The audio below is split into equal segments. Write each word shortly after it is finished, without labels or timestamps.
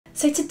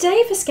So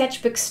today for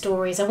Sketchbook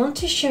Stories, I want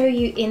to show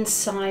you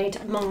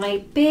inside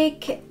my big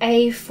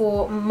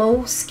A4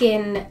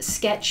 moleskin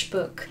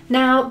sketchbook.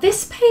 Now,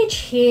 this page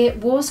here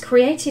was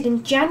created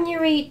in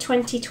January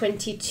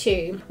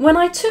 2022 when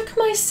I took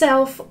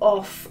myself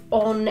off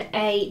on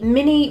a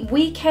mini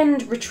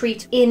weekend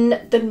retreat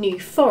in the New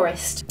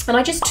Forest. And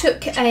I just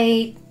took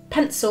a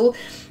pencil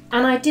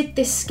and I did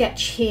this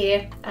sketch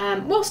here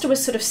whilst I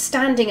was sort of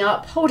standing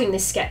up holding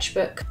this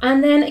sketchbook,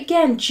 and then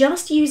again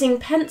just using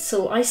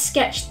pencil I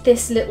sketched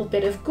this little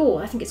bit of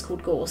gorse. I think it's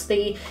called gorse,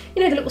 the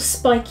the little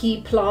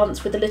spiky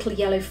plants with the little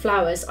yellow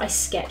flowers. I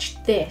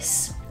sketched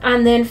this,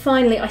 and then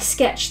finally I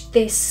sketched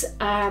this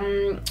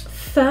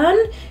fern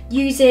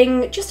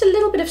using just a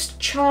little bit of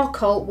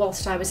charcoal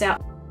whilst I was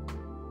out.